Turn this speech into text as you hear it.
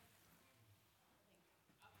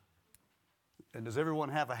And does everyone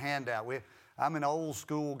have a handout? I'm an old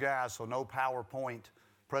school guy, so no PowerPoint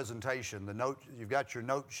presentation. You've got your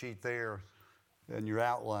note sheet there and your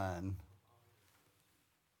outline.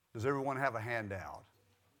 Does everyone have a handout?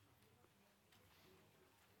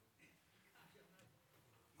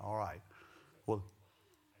 All right. Well,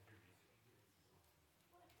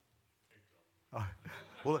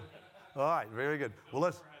 all right, very good. Well,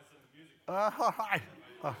 let's. All right.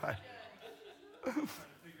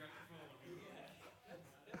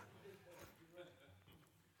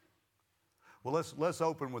 Well, let's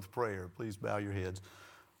open with prayer. Please bow your heads.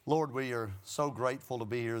 Lord, we are so grateful to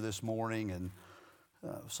be here this morning and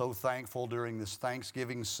so thankful during this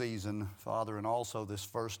Thanksgiving season, Father, and also this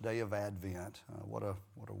first day of Advent. What a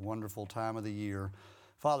wonderful time of the year.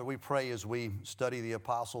 Father, we pray as we study the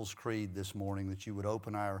Apostles' Creed this morning that you would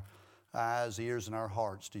open our eyes, ears, and our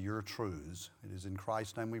hearts to your truths. It is in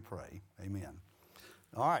Christ's name we pray. Amen.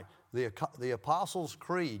 All right, the Apostles'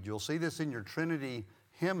 Creed, you'll see this in your Trinity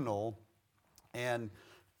hymnal, and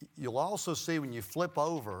you'll also see when you flip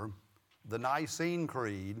over the Nicene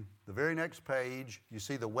Creed, the very next page, you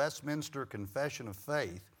see the Westminster Confession of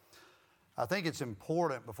Faith. I think it's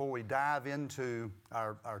important before we dive into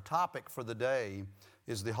our topic for the day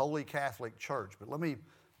is the Holy Catholic Church. But let me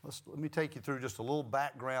take you through just a little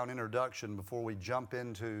background introduction before we jump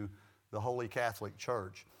into the Holy Catholic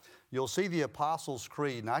Church. You'll see the Apostles'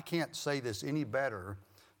 Creed, and I can't say this any better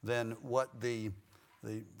than what the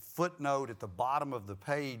footnote at the bottom of the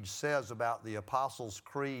page says about the Apostles'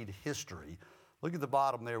 Creed history. Look at the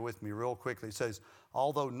bottom there with me real quickly. It says,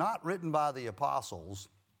 although not written by the Apostles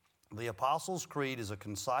Creed is a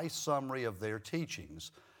concise summary of their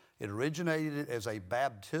teachings. It originated as a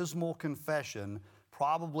baptismal confession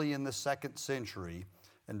probably in the 2nd century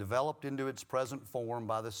and developed into its present form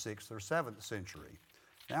by the 6th or 7th century.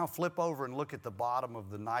 Now flip over and look at the bottom of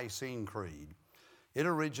the Nicene Creed. It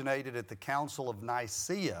originated at the Council of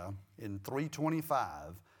Nicaea in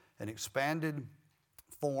 325. An expanded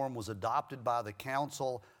form was adopted by the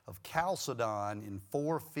Council of Chalcedon in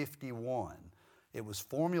 451. It was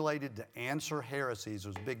formulated to answer heresies,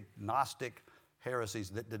 those big Gnostic heresies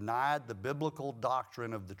that denied the biblical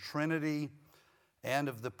doctrine of the Trinity and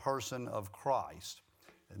of the person of Christ.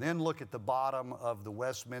 And then look at the bottom of the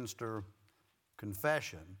Westminster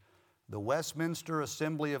Confession. The Westminster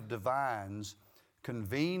Assembly of Divines,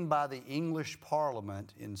 convened by the English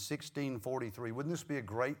Parliament in 1643. Wouldn't this be a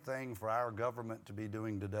great thing for our government to be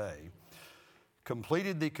doing today?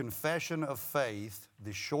 Completed the Confession of Faith,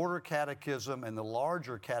 the Shorter Catechism, and the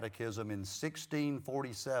Larger Catechism in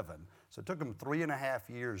 1647. So it took them 3.5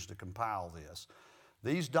 years to compile this.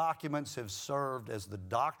 These documents have served as the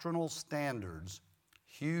doctrinal standards,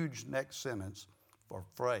 huge next sentence or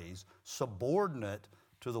phrase, subordinate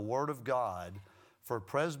to the Word of God for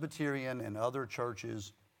Presbyterian and other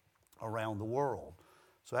churches around the world.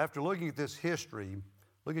 So after looking at this history,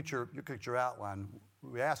 look at your outline.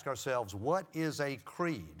 We ask ourselves, what is a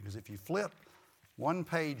creed? Because if you flip one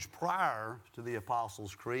page prior to the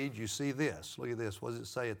Apostles' Creed, you see this. Look at this. What does it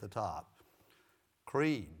say at the top?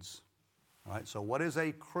 Creeds. All right, so what is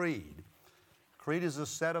a creed? Creed is a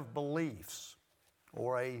set of beliefs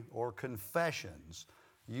or confessions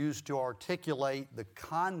used to articulate the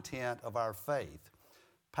content of our faith.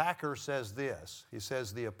 Packer says this. He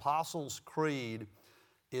says the Apostles' Creed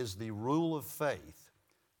is the rule of faith.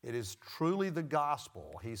 It is truly the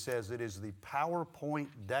gospel. He says it is the PowerPoint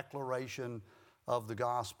declaration of the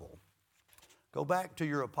gospel. Go back to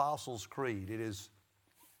your Apostles' Creed. It is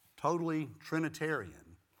totally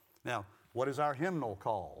Trinitarian. Now, what is our hymnal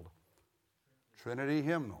called? Trinity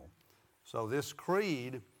Hymnal. So this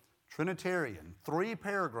creed, Trinitarian, 3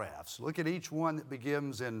 paragraphs. Look at each one that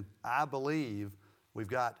begins in I believe. We've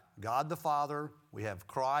got God the Father, we have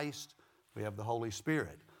Christ, we have the Holy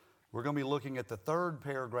Spirit. We're going to be looking at the 3rd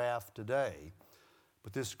paragraph today.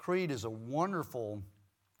 But this creed is a wonderful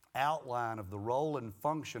outline of the role and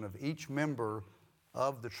function of each member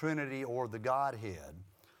of the Trinity or the Godhead.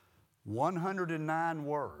 109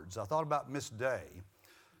 words. I thought about Miss Day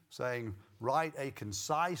saying, write a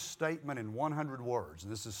concise statement in 100 words.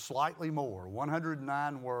 And this is slightly more,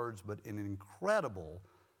 109 words, but an incredible,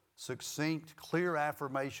 succinct, clear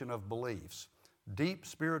affirmation of beliefs, deep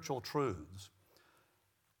spiritual truths.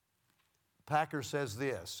 Packer says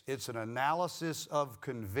this, it's an analysis of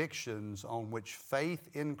convictions on which faith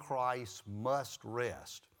in Christ must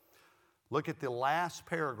rest. Look at the last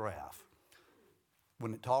paragraph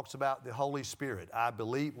when it talks about the Holy Spirit. I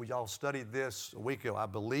believe, we all studied this a week ago, I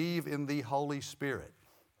believe in the Holy Spirit.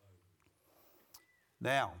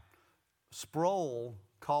 Now, Sproul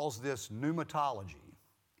calls this pneumatology,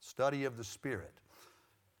 study of the Spirit.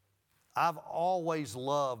 I've always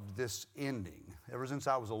loved this ending. Ever since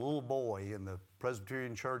I was a little boy in the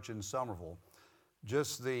Presbyterian Church in Somerville,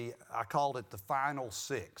 I called it the final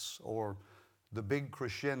six, or the big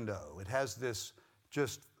crescendo. It has this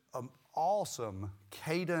just awesome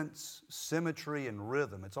cadence, symmetry, and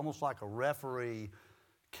rhythm. It's almost like a referee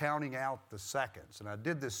counting out the seconds. And I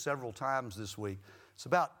did this several times this week. It's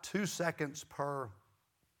about 2 seconds per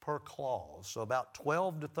clause, so about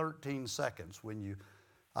 12 to 13 seconds when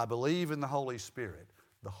I believe in the Holy Spirit,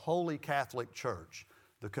 the Holy Catholic Church,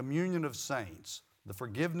 the communion of saints, the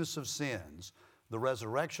forgiveness of sins, the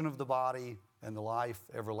resurrection of the body, and the life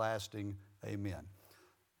everlasting. Amen.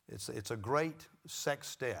 It's a great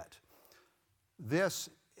sextet. It's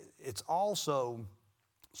also,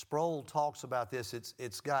 Sproul talks about this,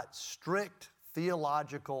 it's got strict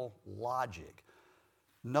theological logic.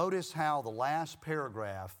 Notice how the last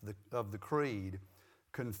paragraph of the Creed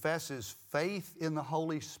confesses faith in the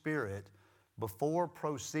Holy Spirit before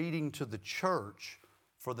proceeding to the church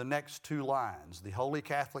for the next two lines, the Holy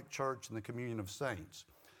Catholic Church and the communion of saints.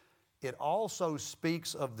 It also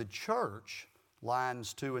speaks of the church,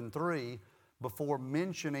 lines 2 and 3, before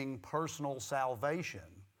mentioning personal salvation.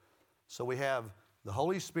 So we have the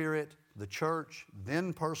Holy Spirit, the church,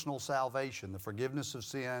 then personal salvation, the forgiveness of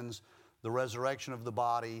sins, the resurrection of the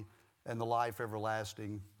body, and the life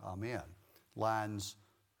everlasting. Amen. Lines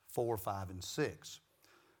 4, 5, and 6.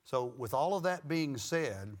 So with all of that being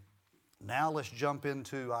said, now let's jump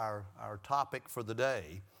into our topic for the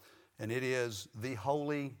day, and it is the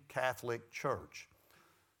Holy Catholic Church.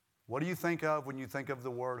 What do you think of when you think of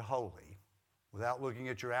the word holy? Without looking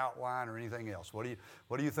at your outline or anything else, what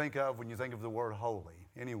do you think of when you think of the word holy?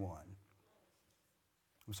 Anyone?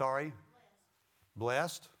 I'm sorry?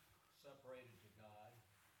 Blessed? Separated to God.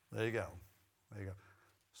 There you go. There you go.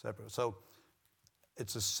 Separate. So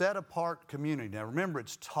it's a set-apart community. Now remember,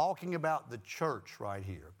 it's talking about the church right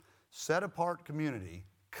here. Set-apart community,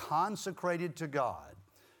 consecrated to God.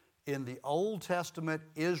 In the Old Testament,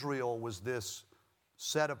 Israel was this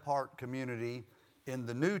set-apart community. In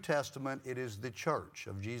the New Testament, it is the church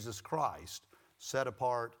of Jesus Christ, set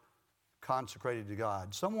apart, consecrated to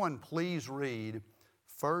God. Someone please read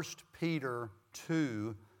 1 Peter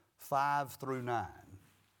 2, 5 through 9.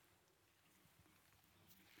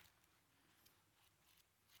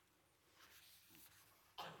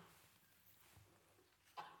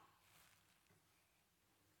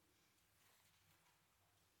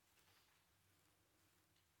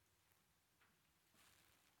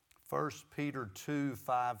 First Peter 2,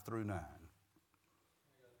 5 through 9. All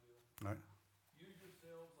right. You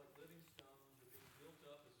yourselves, like living stones, are being built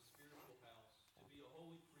up as a spiritual house, to be a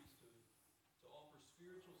holy priesthood, to offer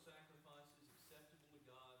spiritual sacrifices acceptable to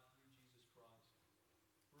God through Jesus Christ.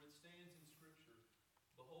 For it stands in Scripture,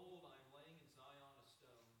 "Behold, I am laying in Zion a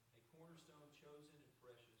stone, a cornerstone chosen and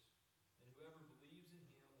precious, and whoever believes in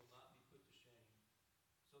him will not be put to shame.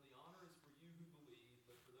 So the honor is for you who believe,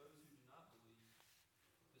 but for those who do not believe,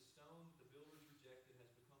 the stone that the builders rejected has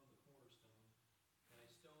become the cornerstone, and a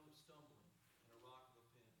stone of stumbling, and a rock of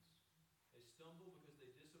offense. They stumble because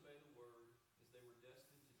they disobey the word, as they were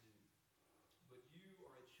destined to do. But you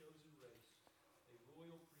are a chosen race, a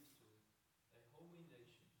royal priesthood, a holy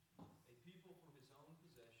nation, a people for his own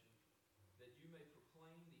possession, that you may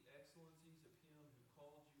proclaim the excellencies of him who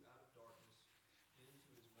called you out of darkness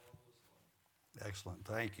into his marvelous light." Excellent.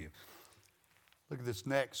 Thank you. Look at this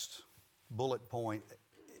next bullet point.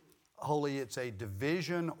 Holy, it's a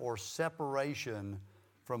division or separation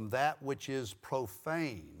from that which is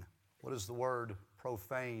profane. What does the word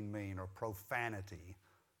profane mean, or profanity?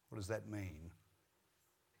 What does that mean?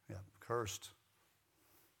 Yeah, cursed,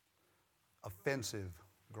 offensive,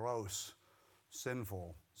 gross,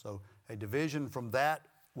 sinful. So a division from that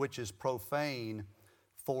which is profane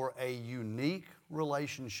for a unique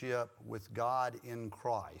relationship with God in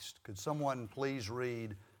Christ. Could someone please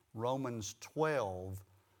read Romans 12,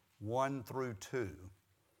 1 through 2.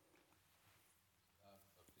 I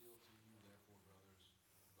appeal to you, therefore, brothers,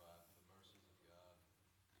 by the mercies of God,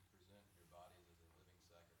 to present your bodies as a living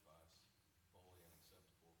sacrifice, holy and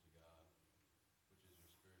acceptable to God, which is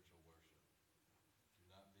your spiritual worship. Do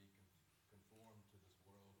not be conformed to this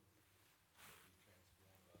world, but be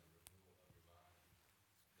transformed by the renewal of your mind,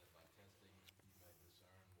 that by testing you may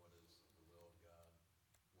discern what is the will of God,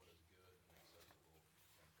 what is good and acceptable and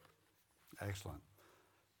perfect. Excellent.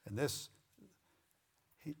 And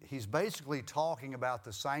he's basically talking about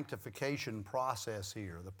the sanctification process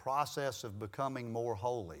here, the process of becoming more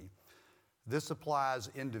holy. This applies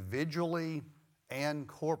individually and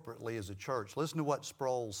corporately as a church. Listen to what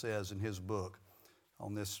Sproul says in his book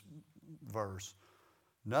on this verse.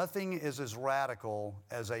 Nothing is as radical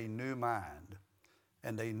as a new mind.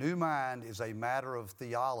 And a new mind is a matter of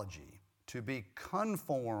theology. To be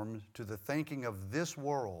conformed to the thinking of this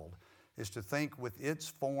world is to think with its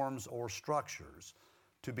forms or structures.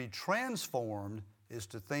 To be transformed is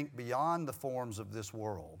to think beyond the forms of this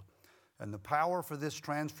world. And the power for this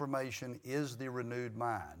transformation is the renewed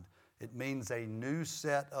mind. It means a new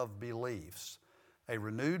set of beliefs. A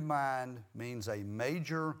renewed mind means a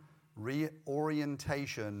major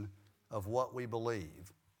reorientation of what we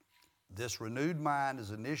believe. This renewed mind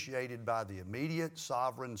is initiated by the immediate,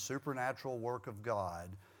 sovereign, supernatural work of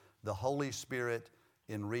God, the Holy Spirit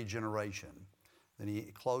in regeneration. Then he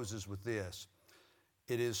closes with this.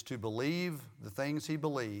 It is to believe the things he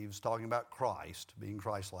believes, talking about Christ, being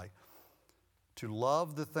Christ-like, to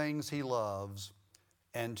love the things he loves,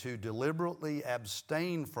 and to deliberately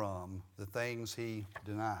abstain from the things he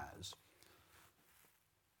denies.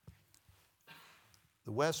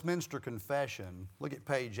 The Westminster Confession, look at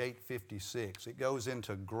page 856. It goes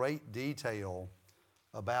into great detail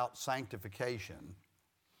about sanctification.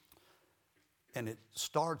 And it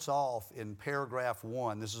starts off in paragraph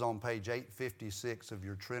 1. This is on page 856 of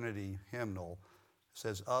your Trinity hymnal. It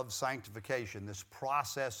says, of sanctification, this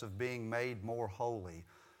process of being made more holy.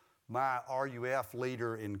 My RUF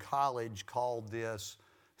leader in college called this,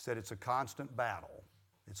 said it's a constant battle.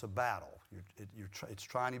 It's a battle.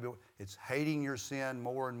 It's hating your sin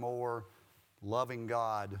more and more, loving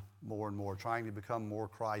God more and more, trying to become more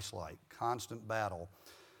Christ-like. Constant battle.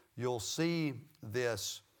 You'll see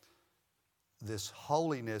this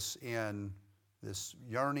holiness in this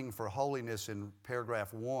yearning for holiness in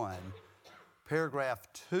paragraph 1. Paragraph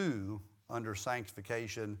 2 under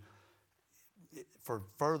sanctification. For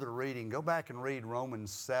further reading, go back and read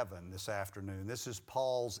Romans 7 this afternoon. This is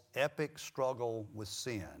Paul's epic struggle with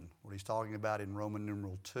sin, what he's talking about in Roman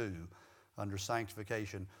numeral 2 under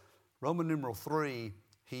sanctification. Roman numeral 3,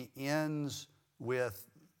 he ends with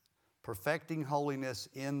perfecting holiness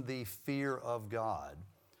in the fear of God.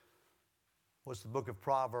 What's the book of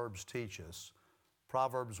Proverbs teach us?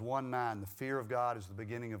 Proverbs 1:9, the fear of God is the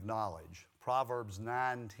beginning of knowledge. Proverbs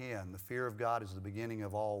 9:10, the fear of God is the beginning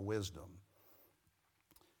of all wisdom.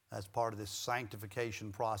 That's part of this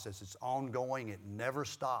sanctification process. It's ongoing. It never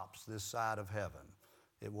stops this side of heaven.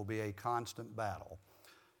 It will be a constant battle.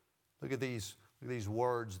 Look at these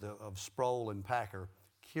words of Sproul and Packer.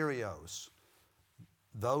 Kyrios,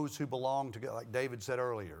 those who belong to God, like David said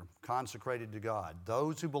earlier, consecrated to God.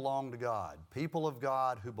 Those who belong to God, people of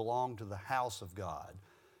God who belong to the house of God.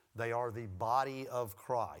 They are the body of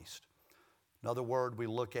Christ. Another word we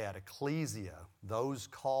look at, ecclesia, those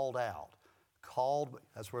called out. Called,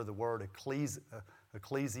 that's where the word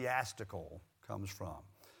ecclesiastical comes from.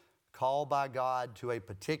 Called by God to a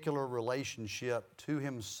particular relationship to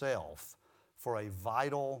Himself for a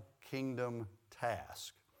vital kingdom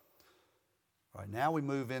task. All right, now we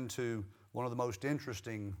move into one of the most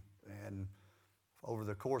interesting and, over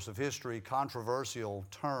the course of history, controversial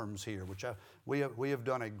terms here, which we have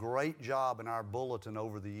done a great job in our bulletin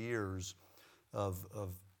over the years of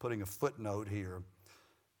putting a footnote here.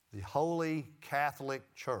 The Holy Catholic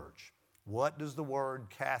Church. What does the word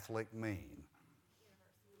Catholic mean?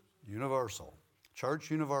 Universal.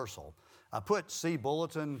 Church universal. I put C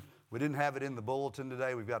bulletin. We didn't have it in the bulletin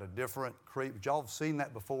today. We've got a different creed. Y'all have seen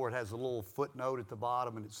that before. It has a little footnote at the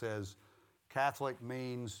bottom and it says Catholic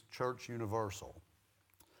means church universal.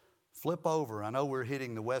 Flip over. I know we're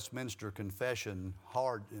hitting the Westminster Confession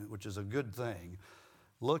hard, which is a good thing.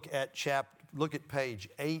 Look at page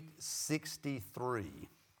 863.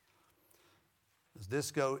 Does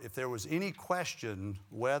this go, if there was any question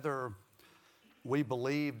whether we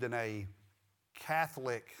believed in a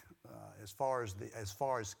Catholic, as far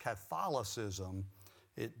as Catholicism,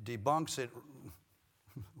 it debunks it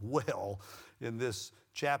well in this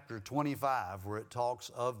chapter 25 where it talks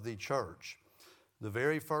of the church. The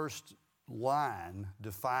very first line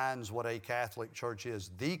defines what a Catholic church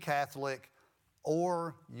is, the Catholic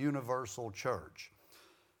or universal church.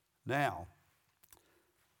 Now,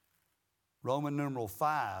 Roman numeral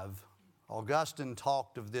 5, Augustine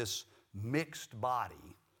talked of this mixed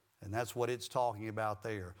body, and that's what it's talking about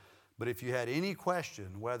there. But if you had any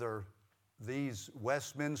question whether these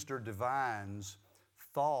Westminster divines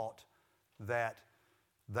thought that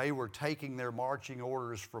they were taking their marching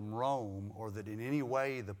orders from Rome or that in any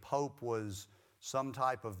way the Pope was some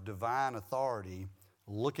type of divine authority,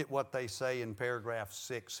 look at what they say in paragraph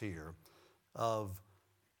 6 here of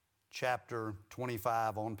chapter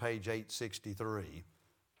 25 on page 863,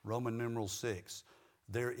 Roman numeral 6.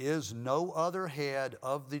 There is no other head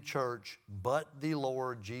of the church but the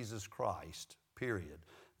Lord Jesus Christ, period.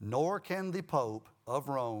 Nor can the Pope of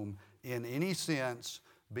Rome in any sense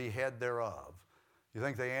be head thereof. You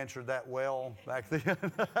think they answered that well back then?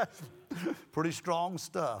 Pretty strong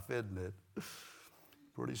stuff, isn't it?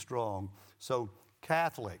 Pretty strong. So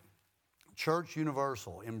Catholic, Church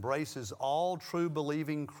Universal, embraces all true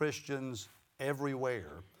believing Christians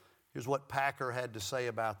everywhere. Here's what Packer had to say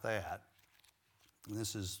about that. And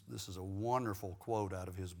this is a wonderful quote out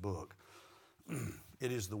of his book.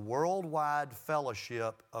 It is the worldwide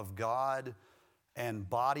fellowship of God and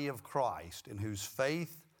body of Christ, in whose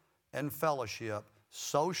faith and fellowship,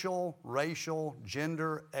 social, racial,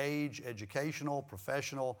 gender, age, educational,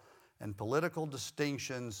 professional, and political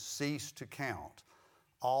distinctions cease to count.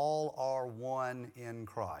 All are one in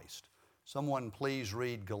Christ. Someone please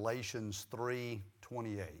read Galatians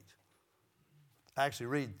 3:28. Actually,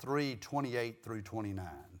 read 3:28 through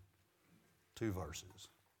 29. 2 verses.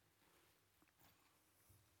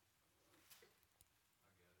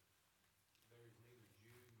 There is neither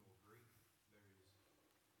Jew nor Greek, there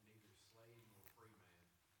is neither slave nor free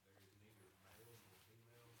man, there is neither male nor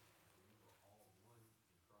female, for you are all one in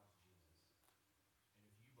Christ Jesus.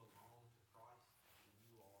 And if you belong to Christ, then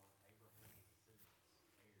you are Abraham's descendants,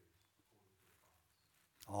 heirs according to the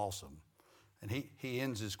promise. Awesome. And he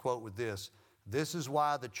ends his quote with this. This is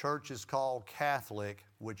why the church is called Catholic,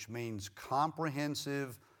 which means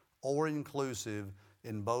comprehensive or inclusive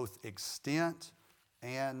in both extent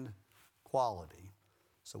and quality.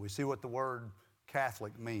 So we see what the word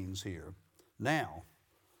Catholic means here. Now,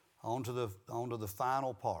 on to the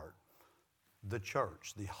final part. The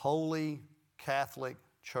church, the Holy Catholic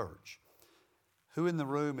Church. Who in the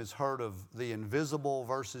room has heard of the invisible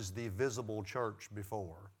versus the visible church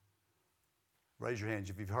before? Raise your hands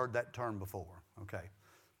if you've heard that term before. Okay.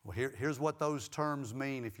 Well, here's what those terms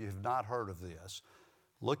mean if you have not heard of this.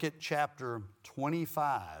 Look at chapter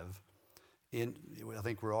 25. I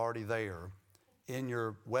think we're already there. In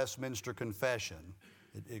your Westminster Confession,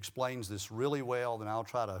 it explains this really well. Then I'll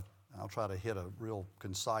try to hit a real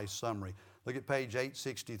concise summary. Look at page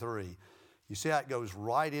 863. You see how it goes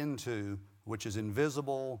right into which is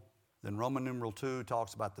invisible. Then Roman numeral 2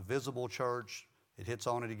 talks about the visible church. It hits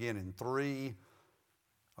on it again in 3.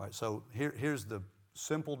 All right, so here's the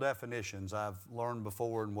simple definitions I've learned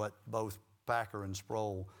before and what both Packer and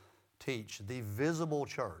Sproul teach. The visible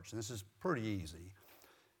church, and this is pretty easy.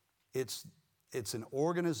 It's an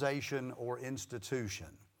organization or institution.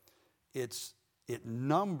 It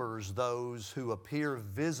numbers those who appear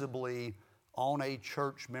visibly on a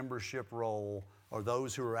church membership roll or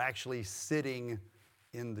those who are actually sitting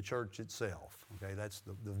in the church itself. Okay, that's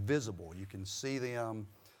the visible. You can see them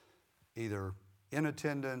either in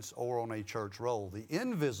attendance or on a church roll. The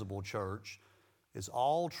invisible church is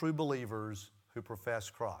all true believers who profess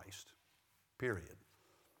Christ, period.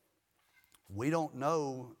 We don't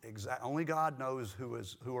know only God knows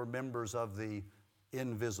who are members of the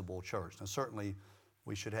invisible church. Now certainly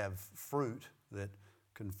we should have fruit that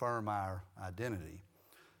confirm our identity.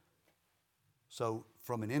 So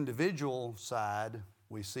from an individual side,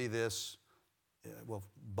 we see this,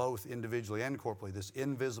 both individually and corporately, this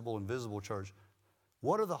invisible and visible church.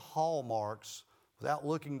 What are the hallmarks, without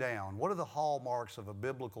looking down, what are the hallmarks of a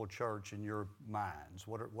biblical church in your minds?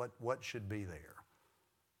 What should be there?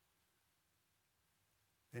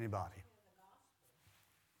 Anybody?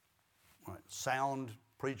 All right. Sound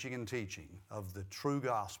preaching and teaching of the true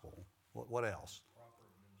gospel. What else? Proper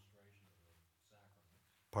administration of the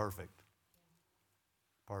sacraments. Perfect.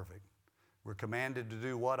 Perfect. We're commanded to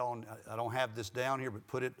do what on? I don't have this down here, but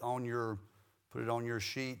put it on your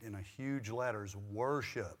sheet in a huge letters.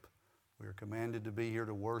 Worship. We are commanded to be here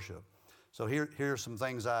to worship. So here are some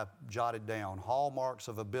things I jotted down. Hallmarks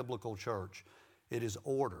of a biblical church. It is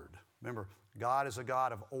ordered. Remember, God is a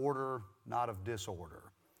God of order, not of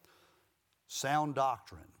disorder. Sound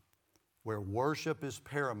doctrine, where worship is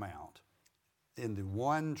paramount in the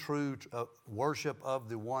one true worship of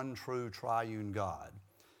the one true triune God.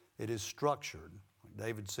 It is structured, like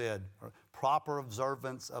David said, proper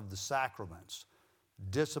observance of the sacraments,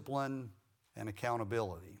 discipline, and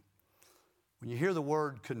accountability. When you hear the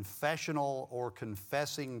word confessional or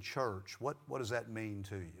confessing church, what does that mean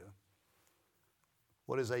to you?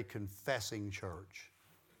 What is a confessing church?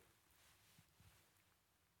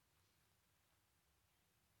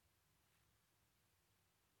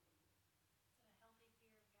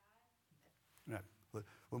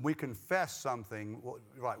 When we confess something,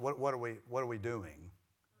 right? What are we doing?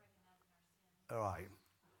 All right.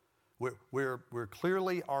 We're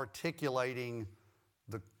clearly articulating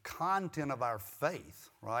the content of our faith,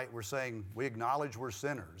 right? We're saying we acknowledge we're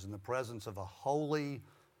sinners in the presence of a holy,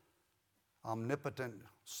 omnipotent,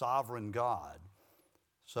 sovereign God.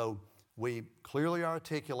 So we clearly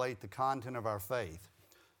articulate the content of our faith.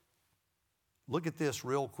 Look at this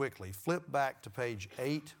real quickly. Flip back to page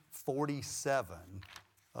 847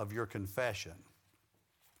 of your confession.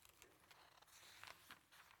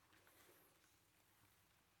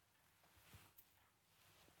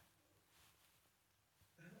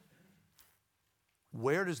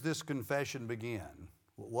 Where does this confession begin?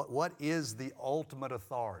 What is the ultimate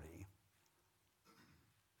authority?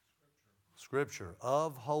 Scripture,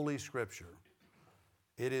 of Holy Scripture.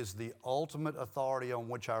 It is the ultimate authority on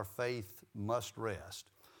which our faith must rest.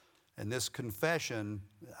 And this confession,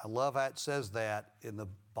 I love how it says that in the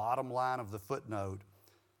bottom line of the footnote,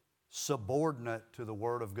 subordinate to the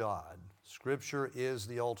Word of God. Scripture is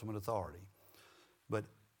the ultimate authority. But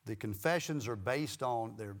the confessions are based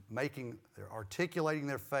on, they're articulating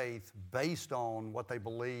their faith based on what they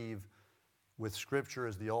believe with Scripture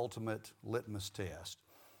as the ultimate litmus test.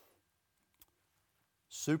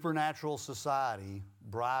 Supernatural Society,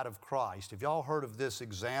 Bride of Christ. Have y'all heard of this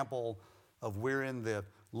example of we're in the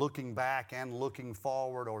looking back and looking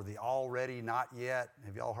forward, or the already not yet?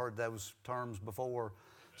 Have y'all heard those terms before?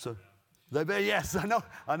 So, yes,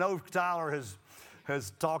 I know Tyler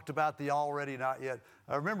has talked about the already not yet.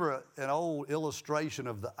 I remember an old illustration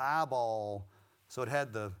of the eyeball. So it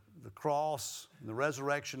had the cross and the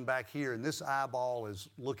resurrection back here, and this eyeball is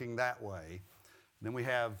looking that way. And then we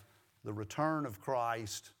have the return of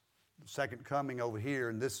Christ, the second coming over here,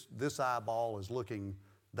 and this eyeball is looking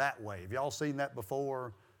that way. Have y'all seen that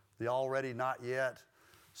before? The already not yet?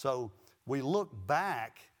 So we look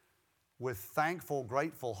back with thankful,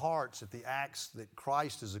 grateful hearts at the acts that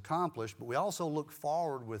Christ has accomplished, but we also look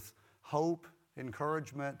forward with hope,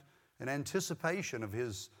 encouragement, and anticipation of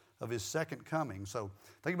His second coming. So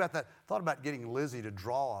think about that. Thought about getting Lizzie to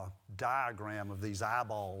draw a diagram of these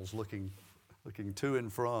eyeballs looking to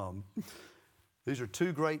and from. These are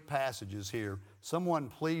two great passages here. Someone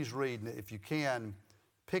please read, if you can,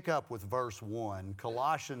 pick up with verse 1.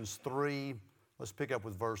 Colossians 3, let's pick up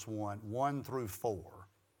with verse 1 through 4.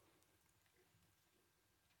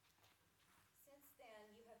 Since then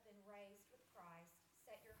you have been raised with Christ,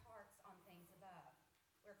 set your hearts on things above,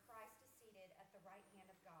 where Christ is seated at the right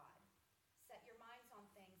hand of God. Set your minds on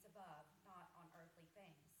things above, not on earthly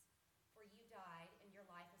things. For you died, and your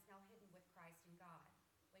life is now hidden with Christ in God.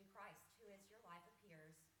 When Christ, who is your life,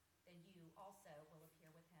 appears, then you also will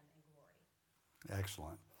appear with Him in glory.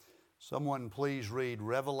 Excellent. Someone please read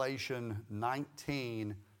Revelation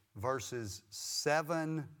 19, verses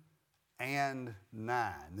 7 and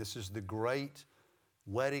 9. This is the great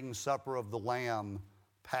wedding supper of the Lamb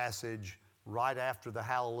passage right after the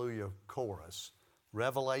Hallelujah chorus.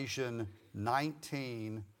 Revelation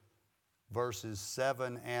 19, verses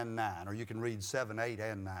 7 and 9. Or you can read 7, 8,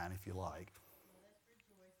 and 9 if you like. Let us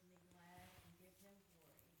rejoice and be glad and give Him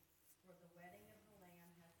glory, for the wedding of the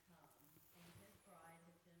Lamb has come, and His bride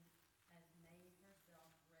has made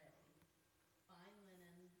herself ready. Fine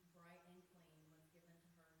linen, bright and clean, was given to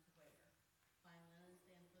her to wear. Fine linen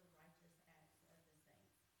stands for the righteous acts of the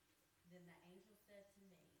saints. Then the angel said to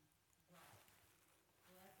me, Write,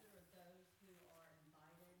 blessed are those who are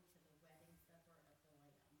invited to the wedding supper of the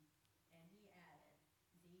Lamb. And he added,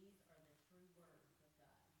 these are the true words of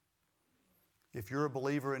God. If you're a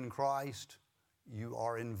believer in Christ, you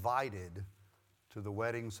are invited to the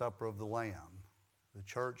wedding supper of the Lamb. The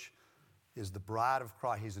church is the bride of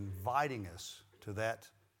Christ. He's inviting us to that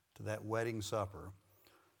wedding supper.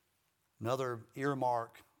 Another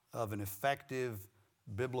earmark of an effective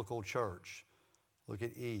biblical church. Look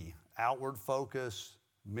at E. Outward focus,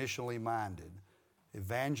 missionally minded.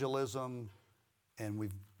 Evangelism, and we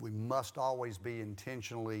must always be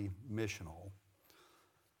intentionally missional.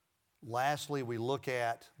 Lastly, we look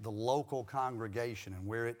at the local congregation and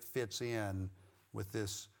where it fits in with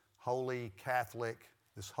this holy Catholic,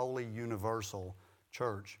 this holy universal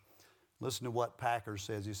church. Listen to what Packer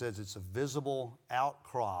says. He says it's a visible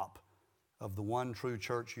outcrop of the one true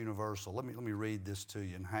church universal. Let me read this to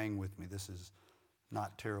you and hang with me. This is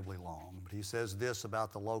not terribly long, but he says this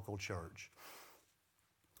about the local church.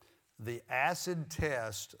 The acid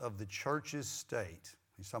test of the church's state,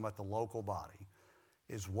 he's talking about the local body,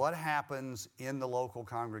 is what happens in the local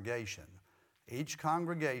congregation. Each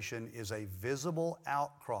congregation is a visible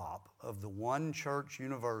outcrop of the one church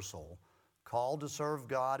universal, called to serve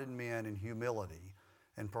God and men in humility,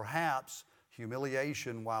 and perhaps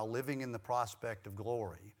humiliation while living in the prospect of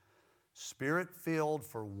glory. Spirit-filled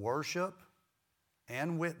for worship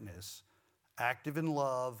and witness, active in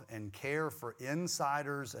love and care for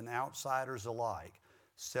insiders and outsiders alike,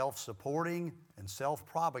 self-supporting and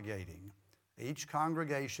self-propagating. Each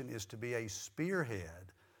congregation is to be a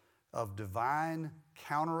spearhead of divine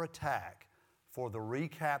counterattack for the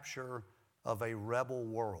recapture of a rebel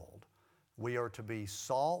world. We are to be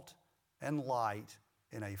salt and light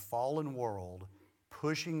in a fallen world,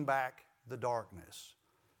 pushing back the darkness.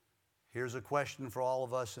 Here's a question for all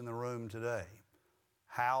of us in the room today.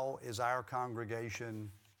 How is our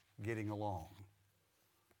congregation getting along?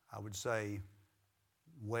 I would say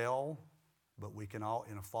well, but we can all,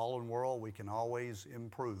 in a fallen world, we can always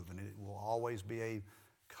improve, and it will always be a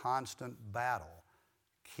constant battle.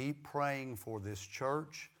 Keep praying for this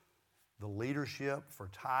church, the leadership, for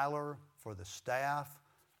Tyler, for the staff,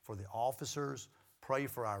 for the officers. Pray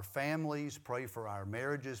for our families, pray for our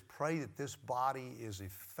marriages. Pray that this body is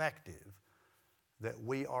effective, that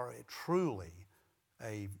we are truly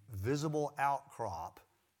a visible outcrop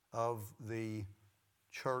of the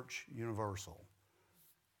Church Universal.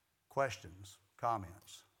 Questions,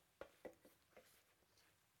 comments?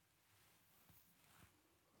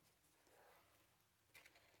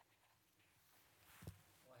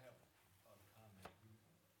 Well, I have a comment.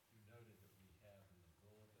 You noted that we have in the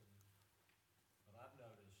bulletin, but I've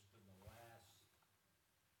noticed in the last,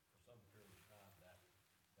 for some period of time, that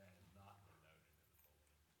has not been noted in the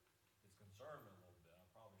bulletin. It's concerned me a little bit. I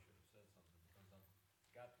probably should have said something because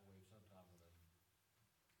I've got to believe sometime when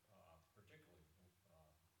particularly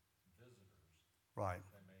visitors, Right.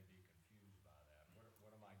 they may be confused by that.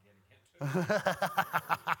 What am I getting into?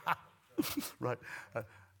 Right.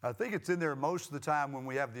 I think it's in there most of the time when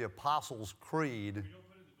we have the Apostles' Creed. We don't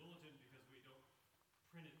put it in the bulletin because we don't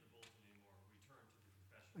print it in the bulletin anymore. We turn to the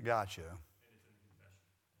confession. Gotcha. And it's in the confession.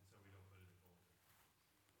 And so we don't put it in the bulletin.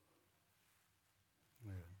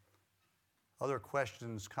 Good. Other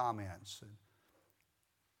questions, comments?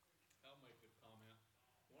 I'll make a comment.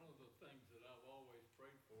 One of the things that I've always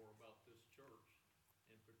prayed for about this church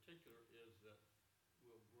in particular is that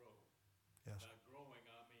we'll grow. Yes. By growing,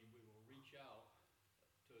 I mean we will reach out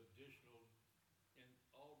to additional, in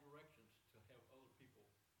all directions, to have other people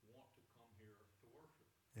want to come here to worship.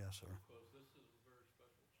 Yes, sir. Because this is a very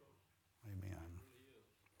special church. Amen. It really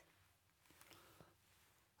is.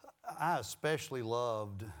 I especially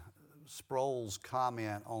loved Sproul's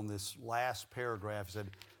comment on this last paragraph. He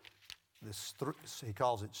said, he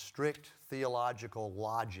calls it strict theological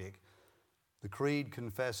logic. The Creed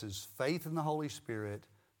confesses faith in the Holy Spirit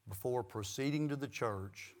before proceeding to the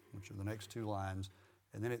church, which are the next two lines,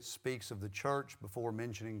 and then it speaks of the church before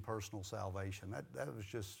mentioning personal salvation. That was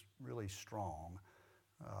just really strong.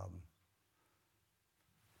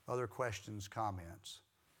 Other questions, comments?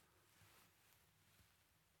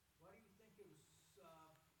 Why do you think it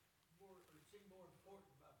was it seemed more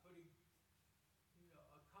important by putting,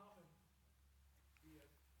 a common,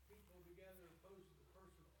 people together opposed to the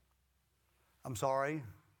personal? I'm sorry?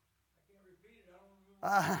 I can't repeat it, I don't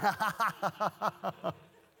remember.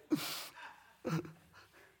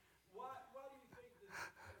 Why do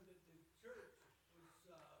you think that the church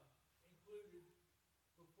was included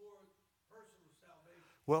before personal salvation?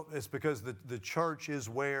 Well, it's because the church is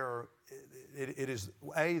where it is,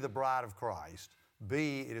 A, the bride of Christ.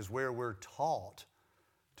 B, it is where we're taught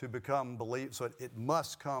to become believers. So it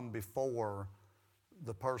must come before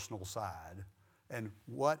the personal side. And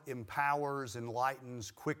what empowers,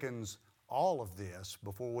 enlightens, quickens all of this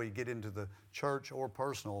before we get into the church or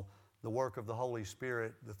personal, the work of the Holy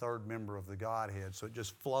Spirit, the third member of the Godhead. So it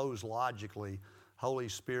just flows logically, Holy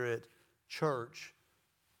Spirit, church,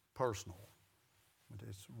 personal.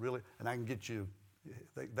 It's really, and I can get you,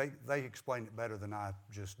 they explain it better than I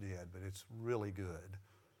just did, but it's really good.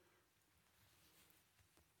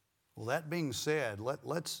 Well, that being said,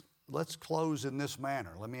 let's close in this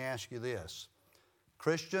manner. Let me ask you this.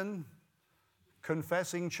 Christian,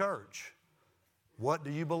 confessing church, what do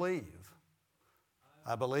you believe?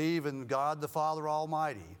 I believe in God the Father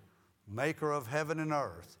Almighty, maker of heaven and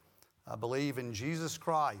earth. I believe in Jesus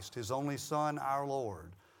Christ, His only Son, our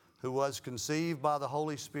Lord, who was conceived by the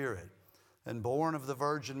Holy Spirit and born of the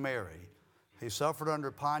Virgin Mary. He suffered under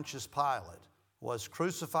Pontius Pilate, was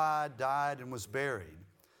crucified, died, and was buried.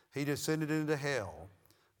 He descended into hell.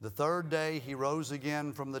 The third day He rose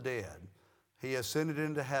again from the dead. He ascended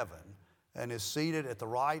into heaven and is seated at the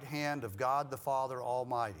right hand of God the Father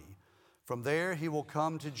Almighty. From there He will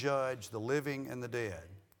come to judge the living and the dead.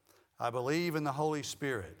 I believe in the Holy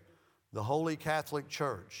Spirit, the Holy Catholic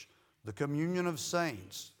Church, the communion of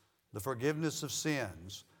saints, the forgiveness of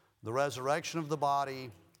sins, the resurrection of the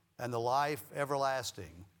body, and the life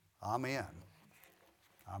everlasting. Amen.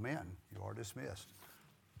 Amen. You are dismissed.